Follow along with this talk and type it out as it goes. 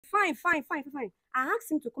fine. I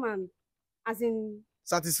asked him to come and, as in,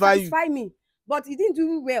 satisfy me, but he didn't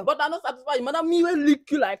do well. But I not satisfy you, madam. Me will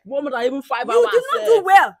lick you like more than even 5 hours. You did not do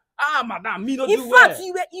well. Ah, madam, me not In do well. fact,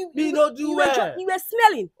 you well. You were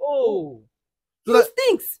smelling. Oh, You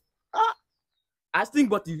stinks. I stink,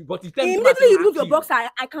 but you tell me Immediately you remove your boxer.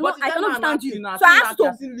 I cannot stand you. So I asked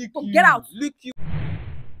you to get out. Lick you.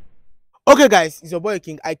 Okay, guys, it's your boy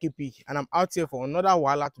King IKP, and I'm out here for another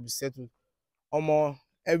wahala to be settled.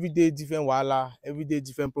 Everyday different wahala, everyday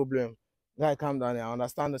different problem. Guy, calm down. I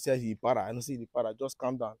understand. Say he para. I don't see the para. Just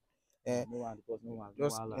calm down.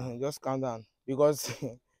 Just calm down, because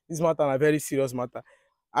this matter is a very serious matter.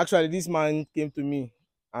 Actually, this man came to me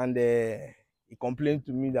and he complained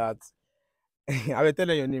to me that I will tell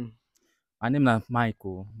you your name. My name is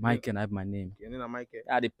Michael. Michael, I have my name. Your name is Michael.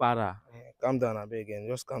 Yeah, the para. Calm down, I beg again.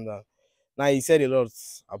 Just calm down. Now he said a lot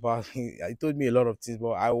about. He told me a lot of things,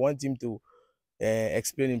 but I want him to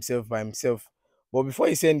explain himself by himself. But before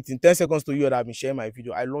he said anything, 10 seconds to you that I've been sharing my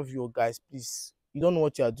video. I love you guys. Please, you don't know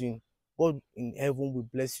what you are doing. God in heaven will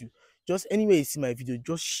bless you. Just anywhere you see my video,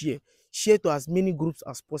 just share. Share to as many groups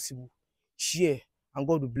as possible. Share, and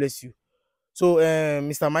God will bless you. So,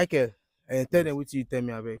 Mr. Michael, tell them what you tell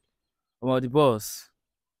me, I beg. Well, the boss,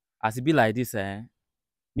 as it be like this,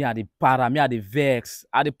 me are the para, me are the vex,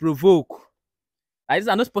 I the provoke. Like this,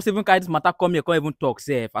 I not supposed to even carry this matter come here, can't even talk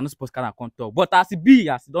safe. I not supposed to come talk. But as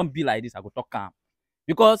it don't be like this, I go talk calm.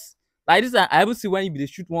 Because like this, I haven't seen when you be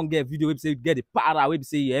shoot one get video, we say get the para, we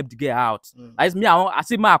say you help to get out. Like this, me, I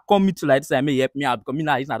say I come me to like this, I may help me out because me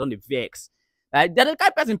now I don't the vex. Like the other kind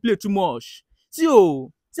of person play too much. See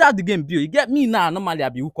how the game be. You get me now. Normally I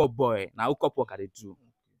be hook up boy. Now hook up work I do.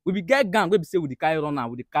 We be get gang, we be say with the carry run now,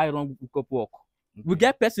 with the carry run hook up work. Okay. We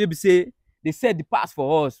get person we be say they set the pass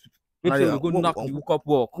for us. We say we go knock the hook up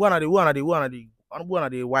work. Who are the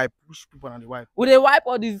wipe? Which people are the wipe? We they wipe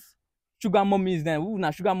all these sugar mummies then. Who na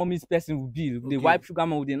sugar mummies person will be? They wipe sugar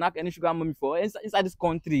mummy, they knock any sugar mummy for inside this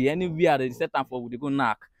country, anywhere they set them for, they go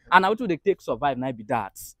knock. And how do they take survive? Now be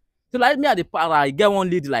that. So like me at the para, I get one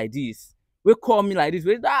lady like this. We call me like this.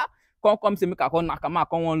 We that come say make I come knock, I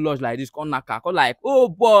come one lodge like this, come knock, I come like, oh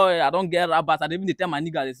boy, I don't get rabbit. I even tell my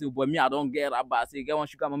nigga they say, oh boy, me I don't get rabbit. Say get one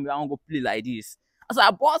sugar mummy, I don't go play like this. I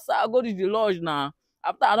said, boss, I go to the lodge now.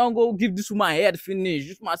 After I don't go give this woman head finish.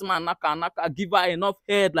 This man knock, give her enough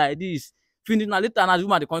head like this. Finish now later now, this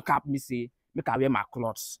woman they come cap me say, make I wear my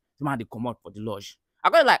clothes. This man they come out for the lodge. I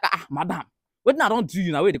go like, madam, what I don't do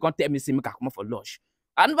you now? Where they come tell me say make I come out for lodge.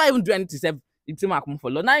 I never even do anything except it's my come for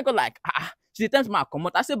lodge. Now you go like, she tells me I come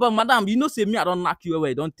out. I say, but madam, you know say me I don't knock you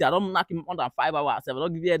away. I don't knock him more than 5 hours. I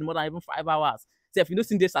don't give you head more than even 5 hours. Say if you know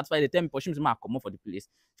since they satisfied, they tell me push him say I come out for the place.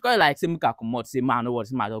 She go like say make I come out. Say man, no what,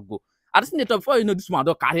 say man don't go. I just need to before you know this one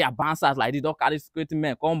don't carry a bouncers like this, don't carry security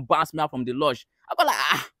men come bounce me out from the lodge. I go like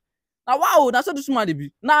now wow, that's what this woman they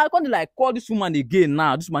be. Now I can't like call this woman again.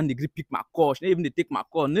 Now this woman they pick my call. She even they take my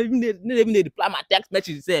call. They even they reply my text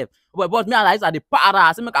message itself. But me I like at the para.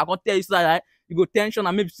 I say make I can't tell you so like you go tension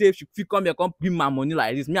and maybe say if she come here come bring my money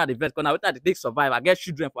like this. Me at the vet because now they take survive. I get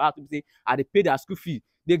children for how to say I they pay their school fee.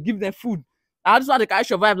 They give them food. I just want they can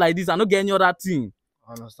survive like this. I don't get any other thing.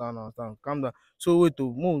 Understand. Calm down. So wait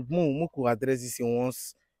to more could address this in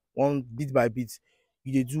one bit by bit.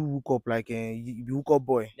 You do hook up like you be hook up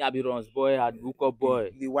boy. Yeah, I be runs boy, I hook up boy.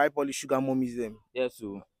 You wipe all the sugar mummies them. Yes,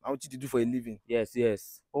 so. How what you do for a living?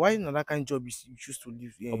 Yes. But why not that kind of job you choose to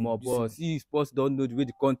live? My boss, you supposed don't know the way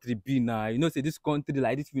the country be now. You know, say this country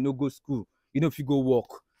like this, if you no go school, you know if you go work.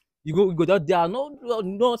 You go out there, no,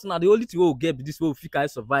 now the only thing we will get be this way we can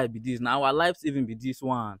survive be this. Now our lives even be this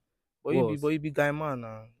one. But you be guy man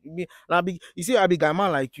now. You say I be guy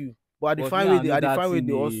man like you. But I define with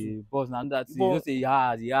the hustle. Boss, now that you know say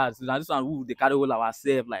hard. So now this one who they carry all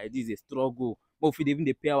ourselves like this, a struggle. But if they even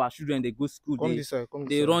they pay our children, they go school,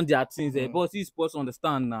 they run their things. Boss, you supposed to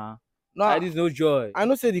understand now. No, like this no joy. I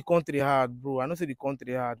know say the country hard, bro.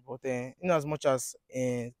 But in as much as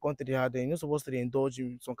country hard, you're not supposed to indulge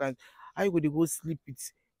in some kind. How you go sleep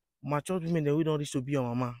with mature women that we don't reach to be your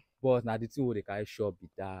mama? Boss, now the thing where they carry shop be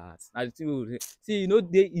that. Now the thing see, you know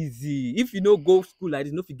they easy. If you know go school like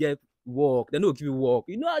this, no forget work. They no give you work.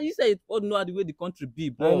 You know you say it all know the way the country be,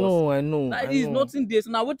 boss. I know. Like this, nothing there.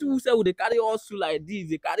 So now what you say? They carry us through like this.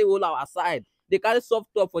 They carry all our side. They carry soft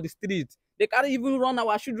top for the street. They can't even run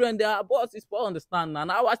our children there. Boss is for understand now.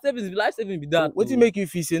 Our savings, life saving be that. So, what make you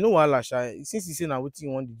feel say no wahala sha? Since you say now what you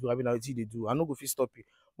want to do, I mean now what they do. I no go fit stop you.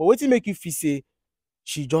 But what make you feel say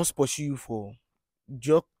she just pursue you for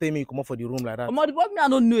just tell me you come up for the room like that. Omo, the boss me I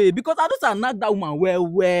don't know it because I just knock that woman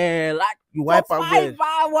well. Like You wipe for her 5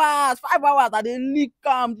 hours. 5 hours. I dey lick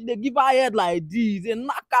am. They give her head like this. They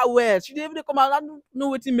knock her well. She dey even come out. I don't know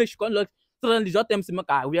what make she come. Like suddenly just tell me say make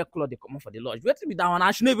I wear cloth. They come out for the lodge. Wetin be that one?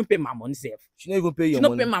 And she no even pay my money sef. She no even pay your She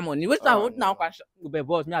money. no pay my money. Wait now. What now? But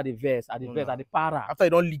boss me I dey vex. I dey vex. I dey para. After you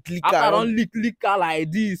don't lick After her. I don't lick her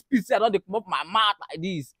like this. Spit say I don't dey come up my mouth like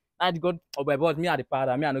this. I go, oh my boss, me I dey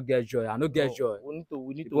para. Me I no get joy. I no get joy. We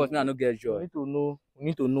need to. Boss me I no get joy. We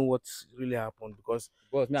need to know what really happened because.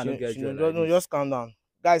 Boss me I no get joy. No, just calm down,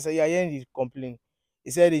 guys. You're hearing the complaint.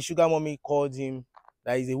 He said the sugar mommy called him.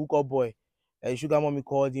 That he's a hookup boy. That the sugar mommy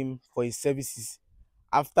called him for his services.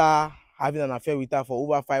 After having an affair with her for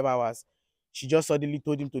over 5 hours, she just suddenly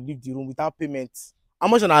told him to leave the room without payment. How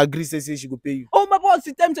much on her agree say she go pay you? Oh my boss,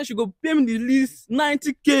 she tell me say she go pay me the least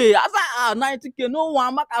 90k. I said 90k. No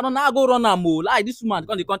one, I don't know. I go run am o. Like this woman,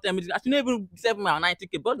 come tell me. She never even save me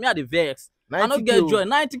 90k. But me I dey vex. I no get joy.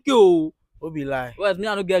 90k o. No be lie. Well, me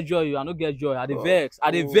I no get joy. I no get joy. I dey vex. I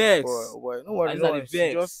dey vex. Boy. No worry.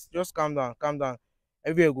 Just calm down.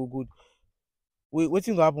 Everywhere go good.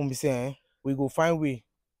 Wetin go happen be say, we go find way.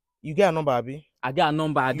 You get a number, abi? I get a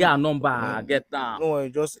number. I get that. No worry,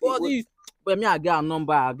 just. But me I get a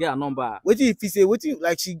number. Wetin if he say wetin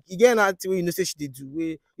like she get that way you know say she dey do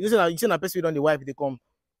wey you know say na person wey don dey wife dey come.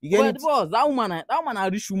 You get it? Boss, that woman a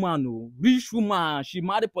rich woman o. Rich woman. She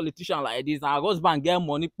marry politician like this. Her husband get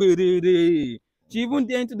money perere. She even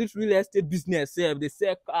dey into this real estate business sef. They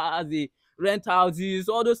sell cars, they rent houses,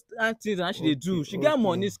 all those things and she dey do. She get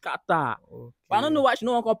money scatter. But I don't know why she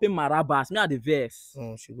no wan come pay my rabas. Me I dey vex.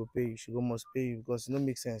 No, she go pay you. She go must pay you because it no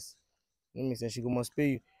make sense. She go must pay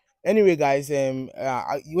you. Anyway, guys,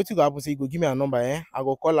 what you go happen say you go give me a number, I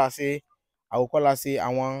go call her say I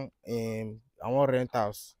want rent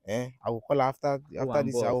house, I will call her after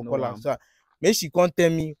this. Boss, I will call her. So make she come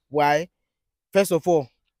tell me why. First of all,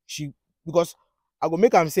 because I go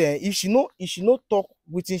make am say if she no talk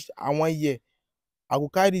wetin I want hear, I go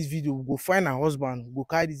carry this video, we go find her husband, go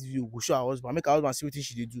carry this video, go show her husband, make her husband see wetin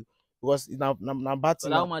she dey do. Because na bad thing.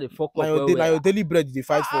 That woman dey fuck up na your daily bread you dey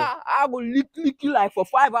fight for. I go lick you like for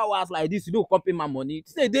 5 hours like this. You don't come pay my money.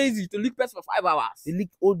 It's a day easy to lick person for 5 hours. The lick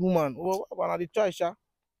old woman. Oh, I dey try, sha.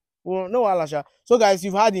 Well, no wahala, sha. So guys,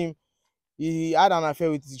 you've had him. He had an affair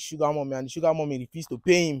with the sugar mommy, and the sugar mommy refused to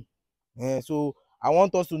pay him. So I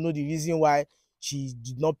want us to know the reason why she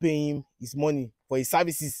did not pay him his money for his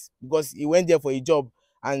services, because he went there for a job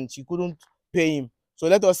and she couldn't pay him. So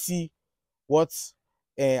let us see what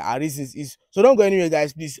our reasons is. So don't go anywhere,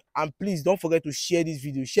 guys, please, and please don't forget to share this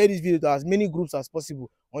video to as many groups as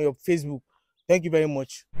possible on your Facebook. Thank you very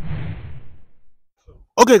much.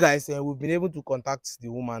 Okay, guys, we've been able to contact the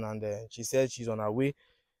woman, and she said she's on her way.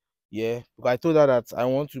 Yeah, because I told her that I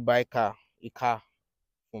want to buy a car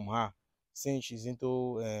from her, since she's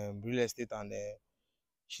into real estate, and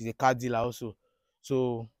she's a car dealer also.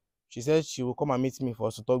 So she said she will come and meet me for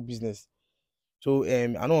us to talk business. So I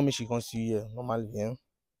don't want me she can see you here normally,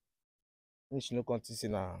 maybe she no come to see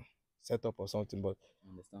na setup or something, but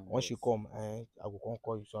once she come, I will come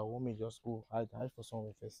call you. So I want me just go hide for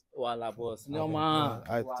somewhere first. Voila, boss. No man.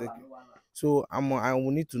 I take it. So I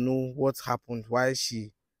will need to know what happened, why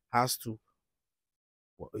she has to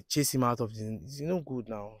chase him out of the. It's no good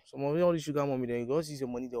now. Some of all the sugar mommy, they just use your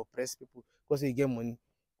money, they oppress people because they get money,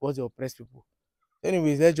 because they oppress people.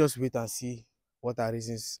 Anyways, let's just wait and see what our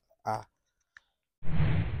reasons are.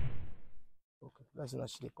 Okay, that's not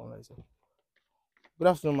actually come like that. Good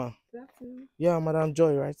afternoon, ma'am. Good afternoon. Yeah, Madam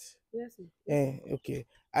Joy, right? Yes. Okay.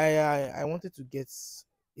 I wanted to get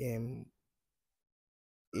a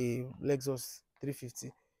Lexus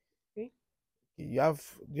 350. Okay. Do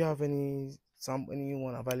you have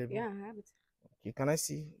anyone available? Yeah, I have it. Okay, can I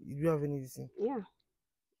see? Do you have anything? Yeah.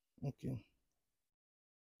 Okay.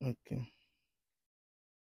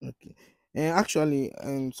 Actually,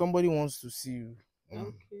 somebody wants to see you.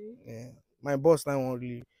 Okay. My boss now won't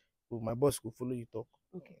really. My boss will follow you talk.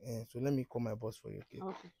 Okay. So let me call my boss for you.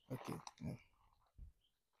 Okay. Okay. Yeah.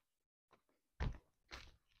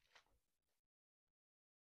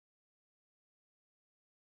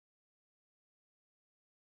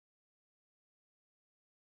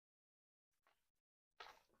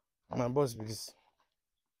 My boss, please.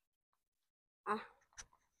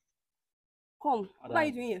 Come. What are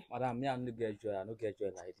you doing here? Madam, me I no get joy. I no get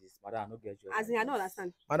joy like this. Madam, I no get joy. As in, I don't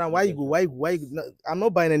understand. Madam, why you go? No, I'm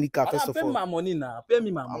not buying any car. First of all, pay me my money now. Pay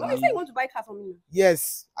me my money. You say you want to buy a car from me now?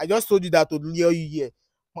 Yes, I just told you that to lure you here.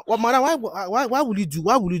 Madam, why would you do?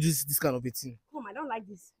 Why would you do this kind of a thing? Come, I don't like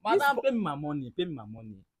this. Madam, pay me my money. Pay me my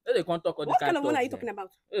money. They can't talk all this What kind kind of money are you talk, talking about?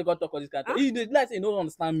 They can't talk all this kind Huh? talk. You like say you don't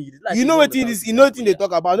understand me. Like You know what it is? You know what they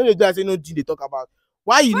talk about. No, they do. I say no thing they talk about.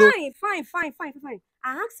 Why you know Fine.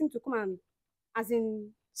 I asked him to come and, as in,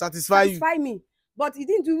 satisfy you? satisfy me, but he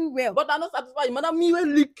didn't do well. But I'm not satisfied. Madam, me will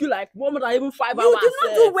lick you like more than even 5 hours. You did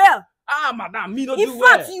not do well. Ah, madam, me no In do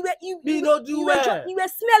fact, well. you well. you were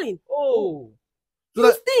smelling. Oh, So You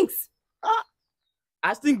that- stinks.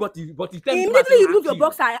 I think, but you tell me. Immediately you remove your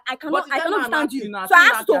boxer. I cannot stand you. So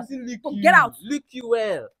I asked you to get out. Lick you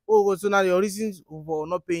well. Oh, so now your reasons for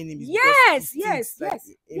not paying him is Yes, because he stinks, like,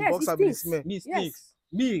 in yes, boxer he be the stinks. smell. Me Yes. stinks.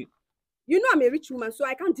 Me. You know I'm a rich woman, so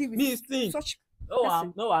I can't deal with Me stink. such. No,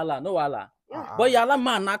 Person. no Allah. Yeah. But yalla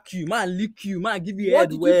man knock you, man lick you, man give you What head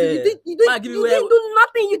did well. you do? You Man, give me didn't do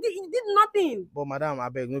nothing. You did nothing. But madam, I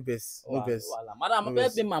beg, no best, no best. Madam, No I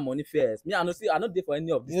best. pay my money first. Me, I don't there for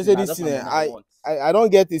any of this. You know, say thing, this just thing, my money want. I don't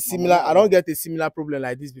get a similar, money I don't want. get a similar problem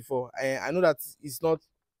like this before. I know that it's not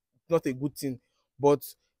a good thing, but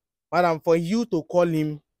madam, for you to call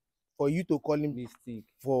him Me stink.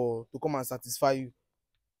 to come and satisfy you,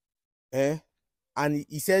 and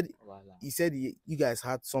he said you guys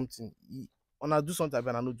had something. When I do something,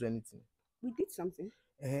 I not do anything. We did something.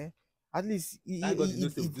 At least Thank God you know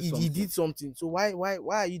say we do he something. did something. So why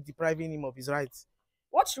are you depriving him of his rights?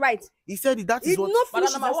 What's right? He said that is It's what. not But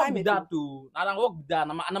finish I'm his work with assignment. that too. I'm work with that.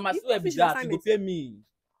 I'm If swear you with finish that. You go assignment. pay me.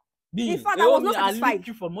 In fact, they I was owe me, not I satisfied. lick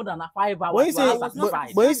you for more than 5 hours. When you so say- I was but-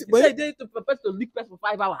 satisfied. when you You say- say they to prepare to lick person for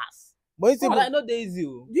 5 hours. But he said, But I know there is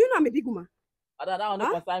you. Do you know I'm a big woman? Madam, that one no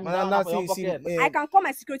Huh? concern me. madam, That one now for your see, pocket. I can call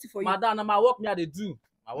my security for you. Madam, na my work me I dey do.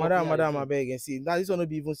 My work me I dey madam, do. I beg and see. That this one not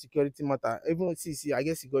be even security matter. Even see, I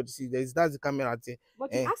guess you got to see. That's the camera thing.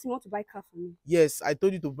 But you Eh. asked me what to buy car for me. Yes, I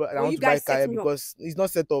told you to buy. I Oh, want you to buy guys set car me up. because it's not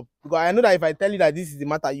set up. Because I know that if I tell you that this is the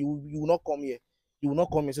matter, you will not come here. You will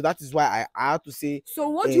not come here. So that is why I had to say. So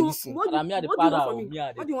what do you listen. what do Madam, me I you dey want para. from me? Me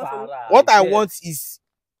I dey What do you want from me? para. What I Yes. want is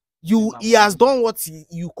you. He has done what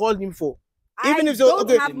you called him for. Even I if so, don't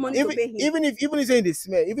okay, have money to pay him. even if he's in the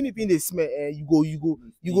smell, even if in the smell, you go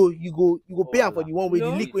pay him for the one way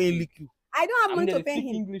No. the lick when he lick you. I don't have I'm money there to pay speak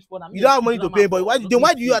him. English for them. You don't have money to pay, but why do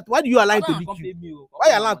you allow him to lick you? Why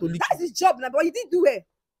you allow him to lick That's his job now, but he didn't do well.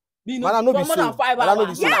 Madam, no be more so. than 5 Madam, no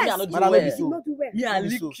hours. be so. Yes. Me, I no do Madam, no be He well. so. did not do well. Me, I No be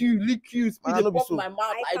lick so. you, speed Madam, the no be pop so. my mouth I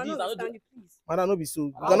like this. cannot I no do. understand you, please. Madam, no be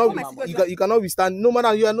so. Madam, call my security. You cannot withstand. No,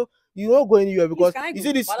 madam, you not go anywhere because can I you go?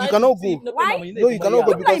 see this. Madam, You cannot see, go. no pay Why? my money, No, you come cannot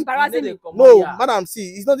here. go because- embarrassing me. No, madam, see,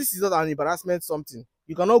 it's not. This is not an embarrassment. Something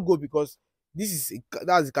you cannot go because this is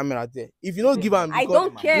that's the camera there. If you don't give him, I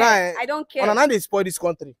don't care. Nah, I don't care. on another they spoil this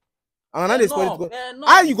country. On another they spoil this country. No.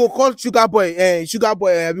 How you go call sugar boy,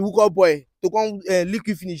 hooker boy to come lick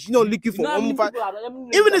you finish? You know, lick you for 1 5.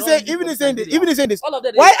 Even they saying this. All of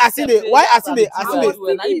them, Why as in the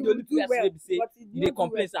you dey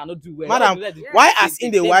complain say I no do well. Madam, All of them, why they- as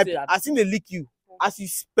in they the claim wipe, say I- as in the lick you, as you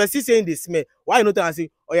persist saying the smell, why you not tell and say,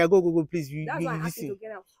 oh yeah, go, please, you That's why I asked you listen. to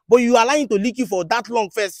get out. But you allow him to lick you for that long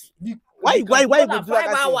first. Why you More go than do that 5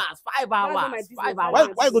 kind of thing? hours? 5 not my hours. business. 5 Why- hours.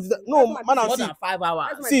 Why you go do that? That's No, not my madam, More see, than 5 hours.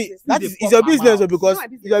 That's my see, business. that You is dey it's your pop my business mouth. because It's not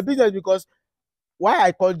my it's your business. business because why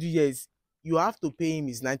I called you here is you have to pay him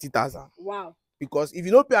his 90,000 Wow. because if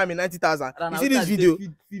you don't pay him 90,000, And you I see was this like, video,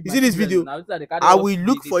 feed you see this my video, children. Now, it's like they carry I us, will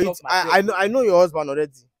look they for it. stop my I children. know your husband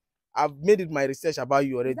already. I've made it my research about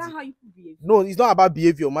you Is already. that how you behave? No, it's not about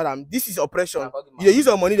behavior, madam. This is oppression. Nah, forgive my You dey use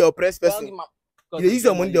money. your money to oppress Don't person. give my- You because dey use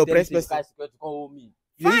your money to tell me oppress say you person. guys security come hold me.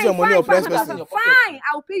 You dey use your money to oppress fine, person. Fine,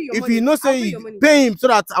 I'll pay you your If money. you know I'll say pay you your money. pay him so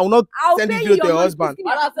that I will not I'll send pay this you video to your your money. husband. Please give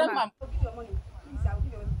me Madam, your send account my- number. Give me your money. Please, I'll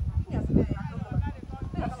give you your money. Give me your account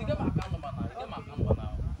number. You get my account number now. You get my account number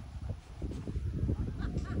now.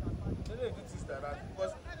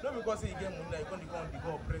 Because say you get money, you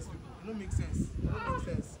go oppress people. It no make sense. It no make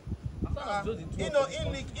sense. I thought I was just the He two no, of he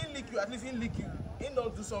them. lick you. At least he lick you. He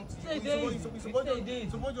don't do something. Stay You there suppose easy.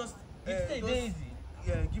 just You stay there easy.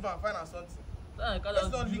 yeah, give am fine and something. Sorry, because Let's I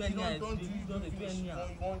not was lick you. doing Don't anything. do Don't do finish. anything.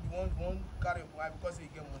 You want carry why because you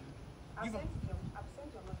get money. I'll Give send am. you. I'll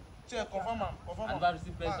send your money. Check, confirm am. And if I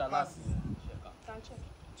receive pressure, last. Can check.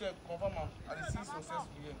 Check, confirm am. I dey see successful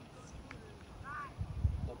here.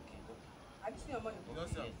 Okay. Have you seen your money? You don't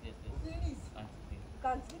see am. Yes. Please, Thank you. you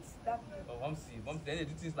can delete that video. But Mumsy, they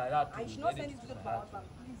do things like that too. I should not They send do this video things to my like that husband.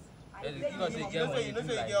 Please. I Yes, beg you know say you. you get money, You know do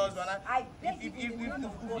say you like get husband. this. I beg If- you. if- in the name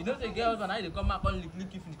of God. You know say girls when I they come back and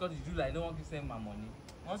lick you finish because you do like no one can send my money.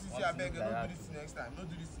 Once you say Once I you beg, look like don't do that. this next time. Don't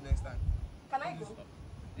do this next time. Can I go?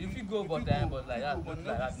 If you go If but you time go, but like if that, you go, don't but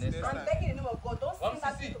like no that this next next time. I'm begging in the name of God. Don't Once send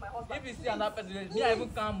that you video to my husband. if you see another person, me I even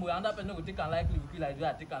come with another person no go take unlikely with you like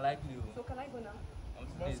that, take unlikely. So can I go now?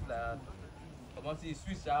 Mumsy is like that. Mumsy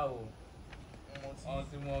switch out.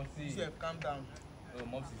 Mumsy, Mumsy. Chef, calm down. No,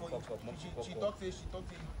 mom she fuck up. Mom she fuck She up. talk say if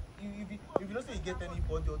you don't say you get any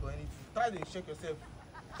body odor or anything, try to check yourself.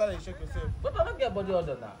 Try to check yourself. But I don't get body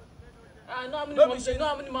odor now. I know how many No be mom, say you know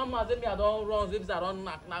how many mamas say me I don't run, if I don't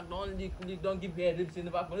knock, don't lick, don't give head, if say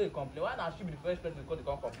never complain. Why not she be the first person to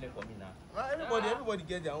come complain for me now? Everybody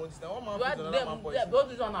get their own thing. One man But feels another man poison. both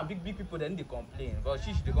these one are big people, then they complain. But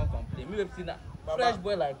she should come complain. Me if see that fresh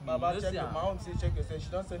boy like me, Baba, you check see your, am. my mom say check yourself. She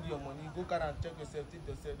don't send you your money. Go carry and check yourself, treat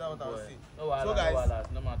yourself. That's what I would say. No wahala, So guys, no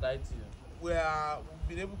wahala, no matter it. we've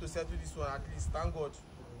been able to settle this one at least. Thank God.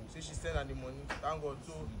 Say she send her the money. Thank God.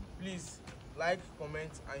 So please like,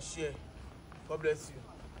 comment, and share. God bless you.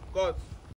 God.